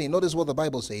 to 15. Notice what the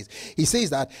Bible says. He says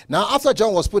that, now after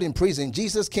John was put in prison,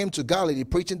 Jesus came to Galilee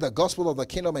preaching the gospel of the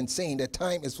kingdom and saying, the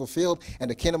time is fulfilled and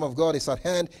the kingdom of God is at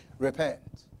hand. Repent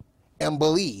and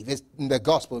believe in the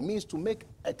gospel. It means to make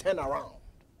a turnaround.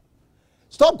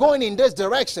 Stop going in this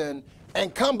direction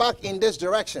and come back in this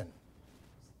direction.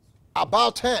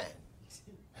 About turn.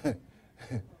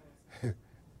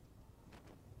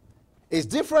 It's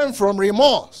different from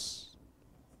remorse.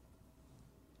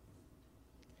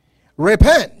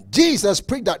 Repent. Jesus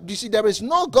preached that. You see, there is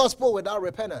no gospel without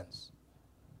repentance.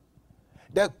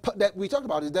 That we talked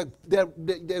about is that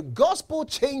the gospel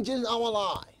changes our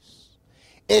lives.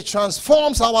 It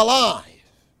transforms our life.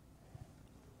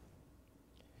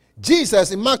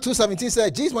 Jesus in Mark 2:17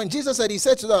 said, when Jesus said, he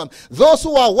said to them, those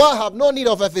who are well have no need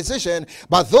of a physician,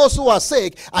 but those who are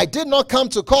sick, I did not come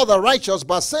to call the righteous,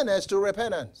 but sinners to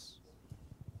repentance.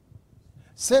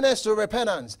 Sinners to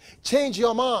repentance. Change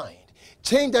your mind.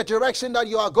 Change the direction that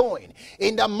you are going.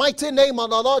 In the mighty name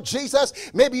of the Lord Jesus,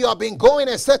 maybe you have been going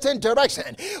a certain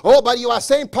direction. Oh, but you are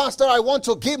saying, Pastor, I want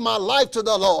to give my life to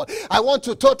the Lord. I want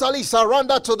to totally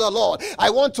surrender to the Lord. I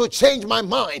want to change my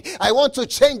mind. I want to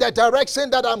change the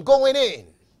direction that I'm going in.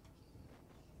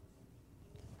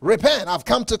 Repent. I've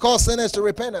come to call sinners to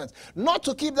repentance. Not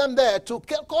to keep them there, to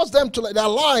cause them to their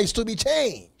lives to be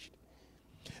changed.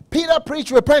 Peter preached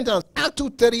repentance. Act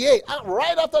 2:38.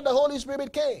 Right after the Holy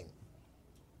Spirit came.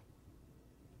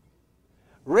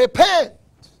 Repent.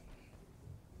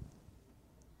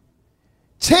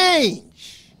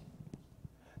 Change.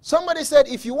 Somebody said,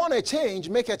 if you want a change,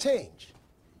 make a change.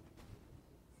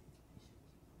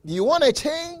 You want a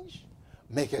change?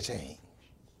 Make a change.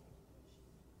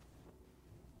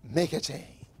 Make a change.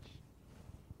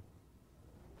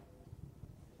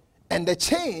 And the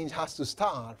change has to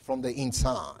start from the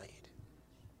inside.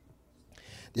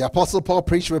 The Apostle Paul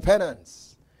preached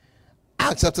repentance.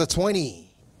 Acts chapter 20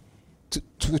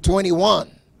 to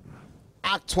 21.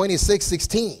 Act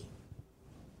 26:16.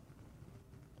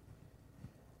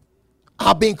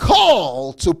 I've been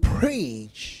called to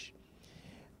preach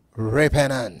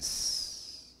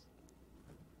repentance.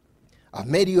 I've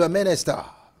made you a minister.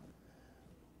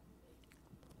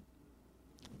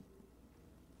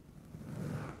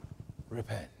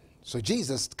 Repent. So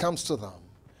Jesus comes to them.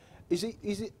 You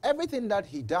see, everything that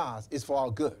he does is for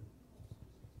our good.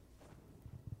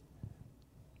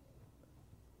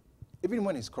 Even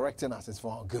when he's correcting us, it's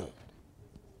for our good.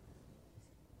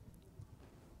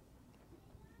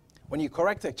 When you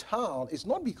correct a child, it's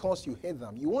not because you hate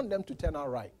them. You want them to turn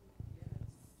out right.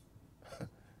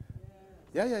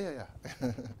 Yeah.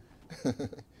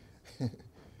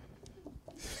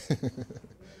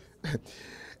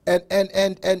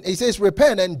 And he says,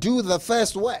 repent and do the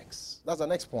first works. That's the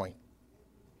next point.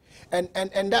 And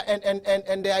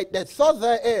the thought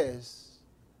there is,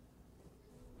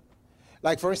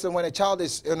 like for instance, when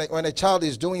a child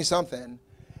is doing something,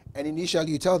 and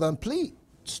initially you tell them, please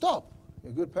stop.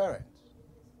 You're a good parent.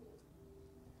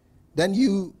 Then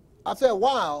you, after a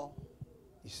while,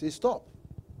 you say stop.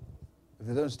 If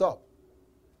they don't stop,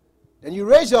 then you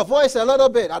raise your voice a little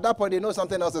bit. At that point, they know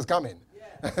something else is coming.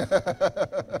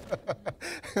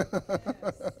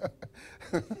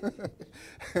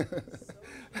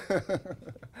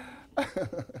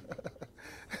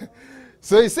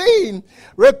 So he's saying,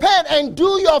 repent and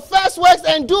do your first works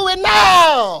and do it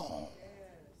now.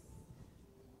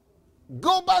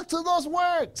 Go back to those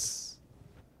works.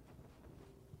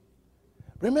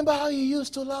 Remember how you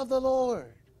used to love the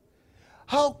Lord.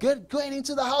 How going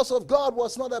into the house of God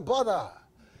was not a bother.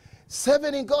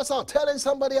 Serving in God's house, telling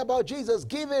somebody about Jesus,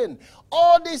 giving,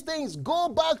 all these things, go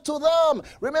back to them.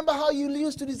 Remember how you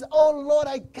used to this, oh Lord,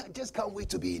 I just can't wait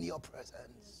to be in your presence.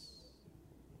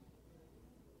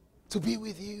 To be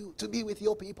with you, to be with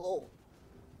your people.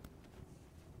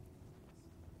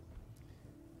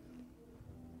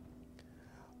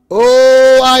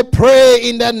 Oh, I pray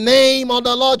in the name of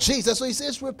the Lord Jesus. So he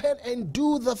says, repent and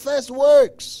do the first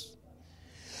works.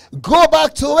 Go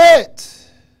back to it.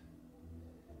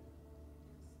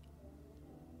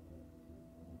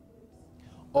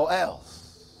 Or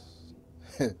else.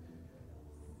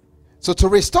 So to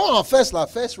restore our first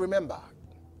love, first remember.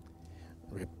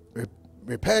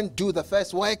 Repent, do the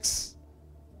first works.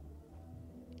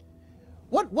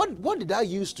 What did I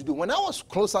used to do? When I was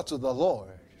closer to the Lord,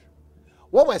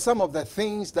 what were some of the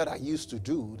things that I used to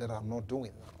do that I'm not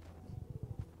doing now?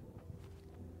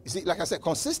 You see, like I said,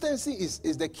 consistency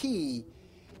is the key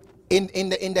in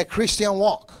the Christian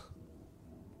walk.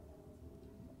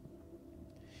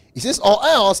 He says, or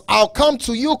else I'll come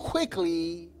to you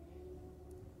quickly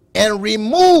and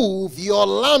remove your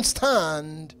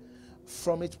lampstand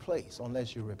from its place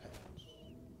unless you repent.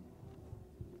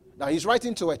 Now he's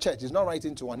writing to a church. He's not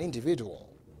writing to an individual.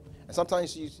 And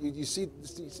sometimes you see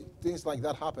things like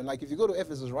that happen. Like if you go to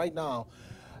Ephesus right now,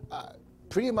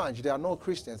 pretty much there are no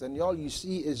Christians, and all you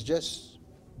see is just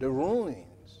the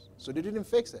ruins. So they didn't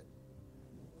fix it.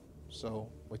 So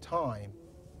with time,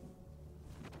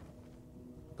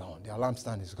 gone. Their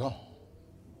lampstand is gone.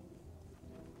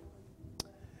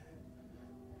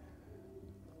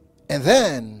 And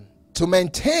then to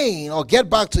maintain or get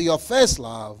back to your first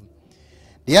love,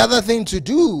 the other thing to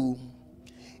do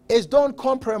is don't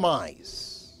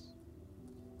compromise.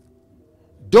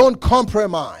 Don't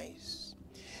compromise.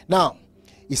 Now,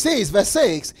 he says, verse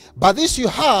 6, but this you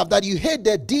have, that you hate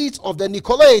the deeds of the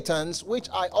Nicolaitans, which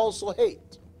I also hate.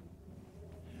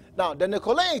 Now, the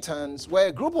Nicolaitans were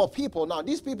a group of people. Now,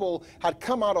 these people had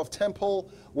come out of temple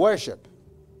worship,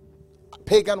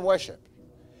 pagan worship.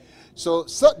 So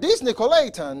these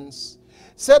Nicolaitans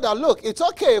said that, look, it's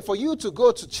okay for you to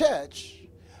go to church,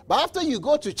 but after you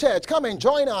go to church, come and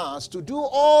join us to do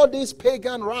all these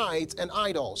pagan rites and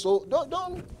idols. So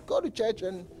don't go to church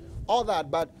and all that,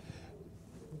 but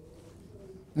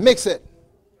mix it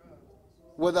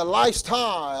with the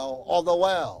lifestyle of the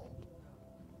world.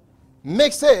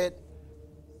 Mix it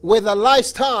with the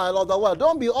lifestyle of the world.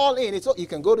 Don't be all in. You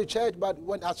can go to church, but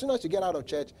as soon as you get out of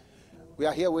church, we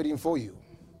are here waiting for you.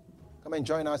 Come and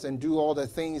join us and do all the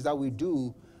things that we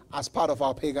do as part of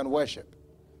our pagan worship.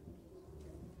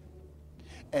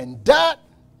 And that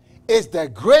is the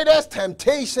greatest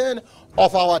temptation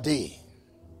of our day.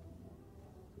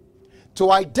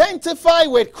 To identify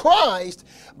with Christ,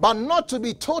 but not to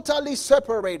be totally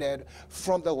separated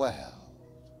from the world.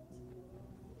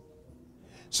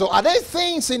 So are there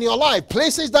things in your life,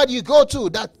 places that you go to,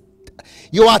 that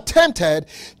you are tempted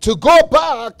to go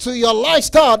back to your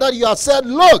lifestyle that you have said,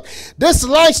 look, this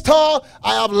lifestyle,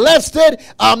 I have left it,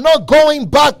 I'm not going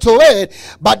back to it,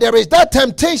 but there is that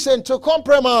temptation to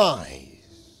compromise.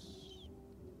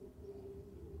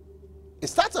 It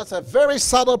starts as a very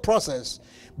subtle process.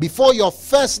 Before your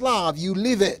first love, you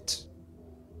leave it.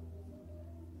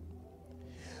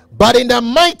 But in the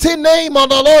mighty name of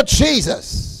the Lord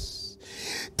Jesus,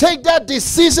 take that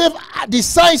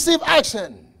decisive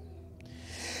action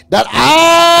that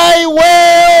I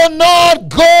will not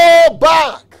go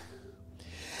back.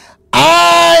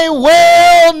 I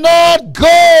will not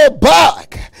go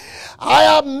back. I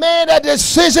have made a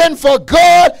decision for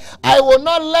God. I will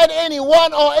not let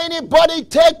anyone or anybody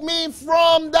take me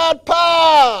from that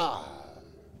path.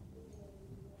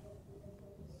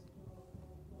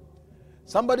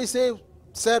 Somebody said,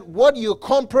 what you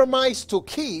compromise to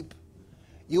keep,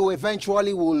 you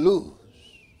eventually will lose.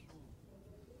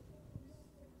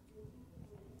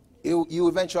 You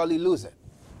eventually lose it.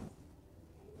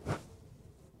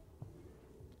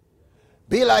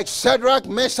 Be like Shadrach,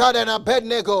 Meshach, and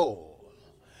Abednego.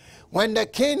 When the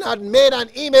king had made an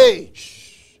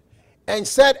image and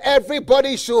said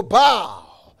everybody should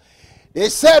bow, they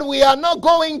said, we are not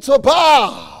going to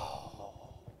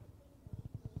bow.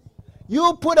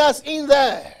 You put us in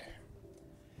there.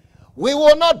 We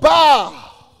will not bow.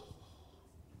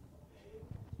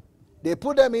 They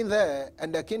put them in there,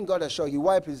 and the king got a shock. He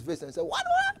wiped his face and said, what?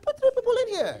 Put 3 people in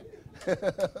here.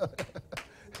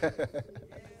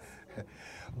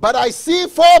 But I see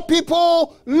 4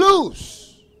 people loose.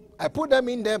 I put them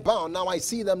in there bound. Now I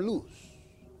see them loose.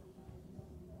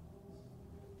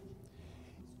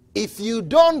 If you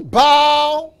don't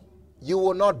bow, you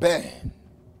will not burn.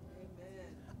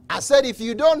 I said, if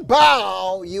you don't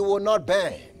bow, you will not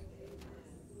burn.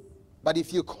 But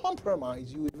if you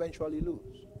compromise, you eventually lose.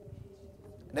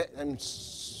 And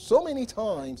so many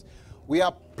times, we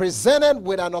are presented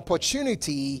with an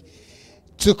opportunity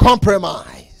to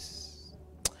compromise.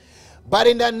 But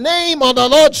in the name of the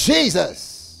Lord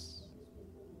Jesus,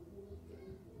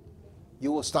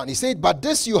 you will stand. He said, but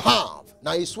this you have.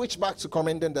 Now he switched back to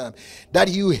commending them. That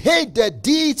you hate the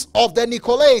deeds of the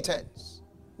Nicolaitans.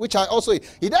 Which I also hate.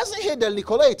 He doesn't hate the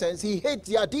Nicolaitans. He hates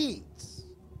their deeds.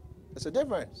 There's a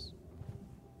difference.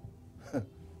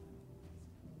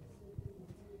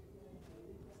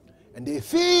 And the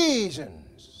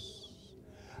Ephesians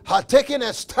had taken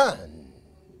a stand.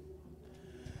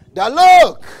 That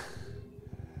look,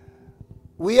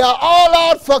 we are all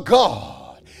out for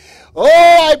God. Oh,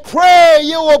 I pray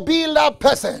you will be that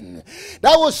person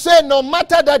that will say, no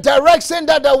matter the direction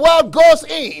that the world goes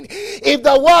in, if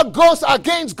the world goes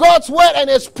against God's word and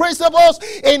his principles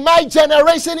in my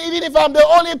generation, even if I'm the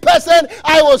only person,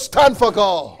 I will stand for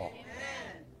God.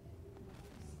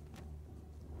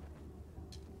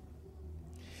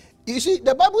 You see,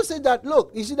 the Bible says that,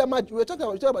 look, you see, we're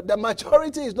talking about the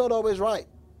majority is not always right.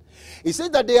 It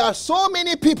says that there are so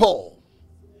many people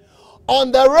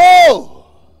on the road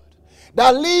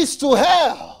that leads to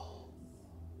hell.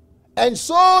 And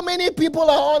so many people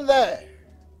are on there.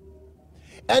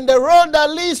 And the road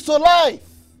that leads to life,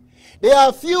 there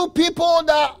are few people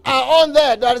that are on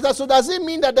there. So does it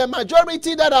mean that the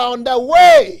majority that are on the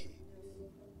way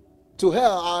to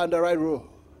hell are on the right road?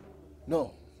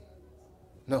 No.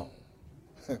 No.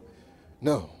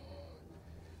 No.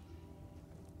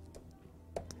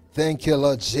 Thank you,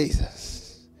 Lord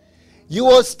Jesus. You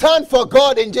will stand for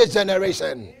God in this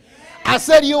generation. I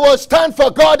said you will stand for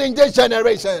God in this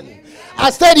generation. I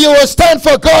said you will stand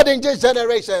for God in this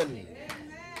generation.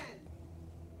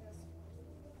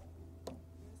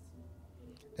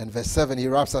 And verse 7, he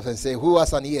wraps up and says, who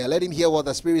has an ear? Let him hear what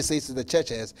the Spirit says to the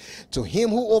churches. To him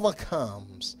who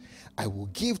overcomes, I will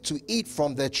give to eat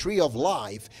from the tree of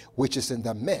life, which is in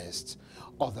the midst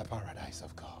of the paradise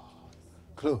of God.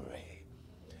 Glory.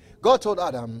 God told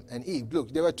Adam and Eve,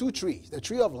 look, there were two trees, the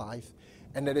tree of life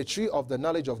and then the tree of the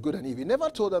knowledge of good and evil. He never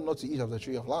told them not to eat of the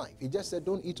tree of life. He just said,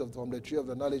 don't eat from the tree of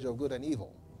the knowledge of good and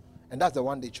evil. And that's the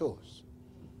one they chose.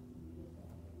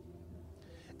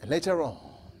 And later on,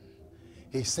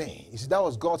 he's saying, you see, that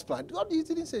was God's plan. God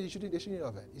didn't say they shouldn't eat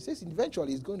of it. He says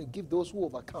eventually he's going to give those who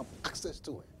overcome access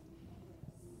to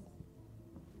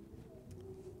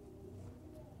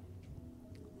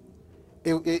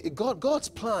it. God's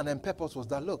plan and purpose was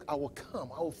that, look, I will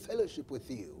come, I will fellowship with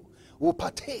you, we'll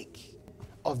partake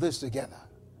of this together.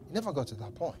 He never got to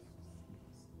that point.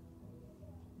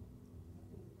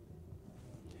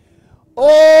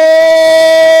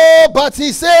 Oh, but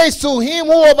he says to him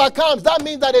who overcomes, that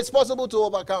means that it's possible to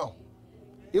overcome.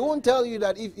 He won't tell you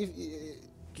that if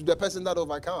to the person that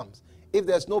overcomes, if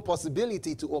there's no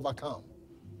possibility to overcome.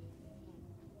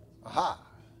 Aha.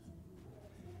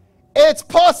 It's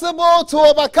possible to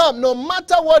overcome. No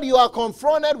matter what you are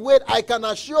confronted with, I can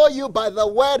assure you by the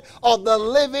word of the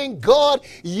living God,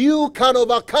 you can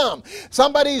overcome.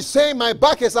 Somebody is saying, my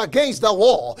back is against the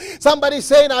wall. Somebody is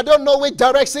saying, I don't know which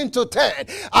direction to turn.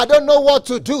 I don't know what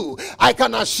to do. I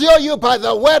can assure you by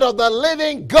the word of the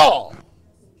living God,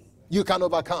 you can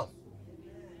overcome.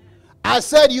 I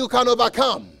said you can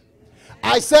overcome.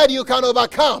 I said you can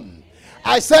overcome.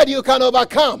 I said you can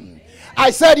overcome. I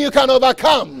said you can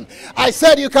overcome. I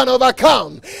said you can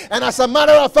overcome. And as a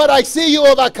matter of fact, I see you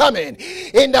overcoming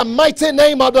in the mighty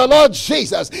name of the Lord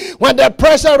Jesus. When the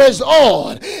pressure is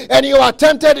on and you are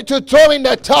tempted to throw in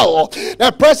the towel,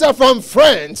 the pressure from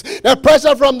friends, the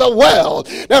pressure from the world,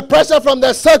 the pressure from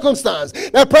the circumstance,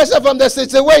 the pressure from the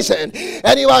situation,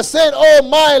 and you are saying, oh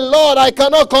my Lord, I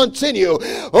cannot continue.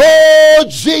 Oh,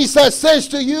 Jesus says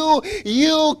to you,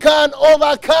 you can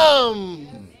overcome.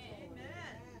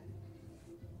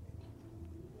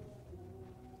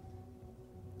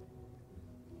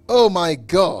 Oh my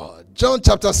God. John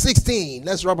chapter 16.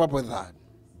 Let's wrap up with that.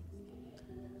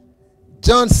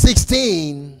 John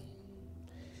 16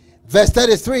 verse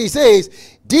 33 says,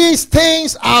 these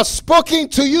things are spoken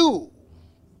to you,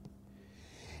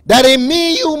 that in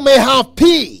me you may have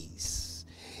peace.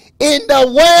 In the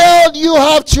world you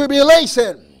have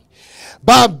tribulation,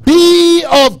 but be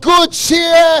of good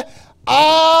cheer.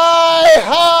 I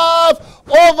have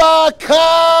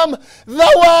overcome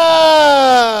the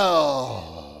world.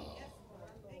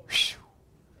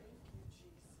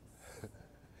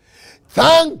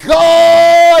 Thank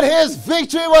God his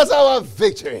victory was our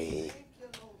victory.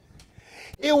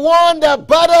 He won the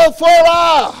battle for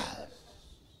us.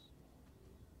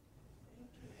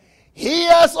 He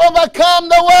has overcome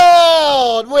the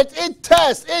world with its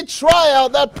test, its trial,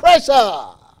 the pressure.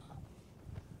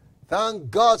 Thank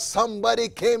God somebody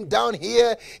came down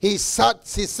here. He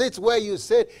sits where you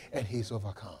sit, and he's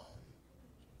overcome.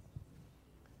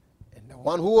 And the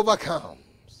one who overcomes,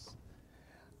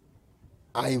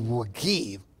 I will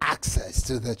give access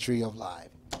to the tree of life.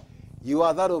 You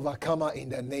are that overcomer in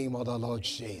the name of the Lord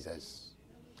Jesus.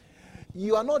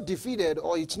 You are not defeated,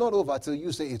 or it's not over till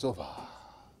you say it's over.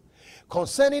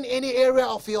 Concerning any area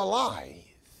of your life.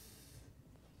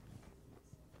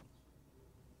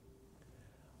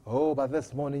 Oh, but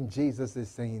this morning Jesus is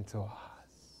saying to us,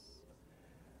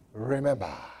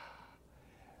 remember,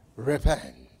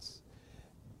 repent,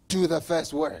 do the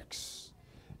first works,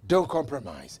 don't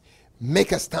compromise.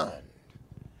 Make a stand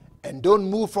and don't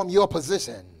move from your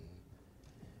position.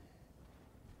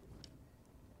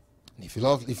 And if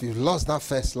you've lost that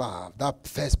first love, that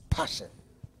first passion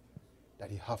that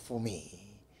you have for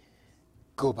me,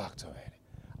 go back to it.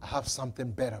 I have something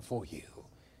better for you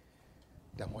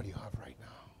than what you have right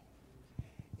now.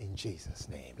 In Jesus'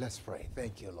 name, let's pray.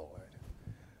 Thank you, Lord.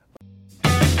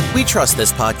 We trust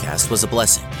this podcast was a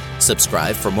blessing.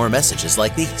 Subscribe for more messages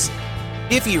like these.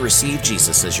 If you receive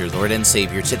Jesus as your Lord and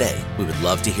Savior today, we would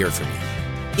love to hear from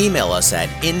you. Email us at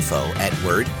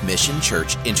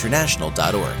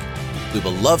info@wordmissionchurchinternational.org. We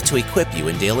will love to equip you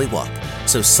in daily walk,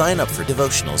 so sign up for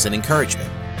devotionals and encouragement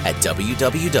at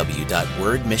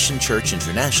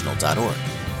www.wordmissionchurchinternational.org.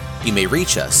 You may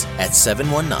reach us at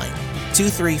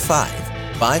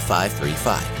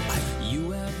 719-235-5535.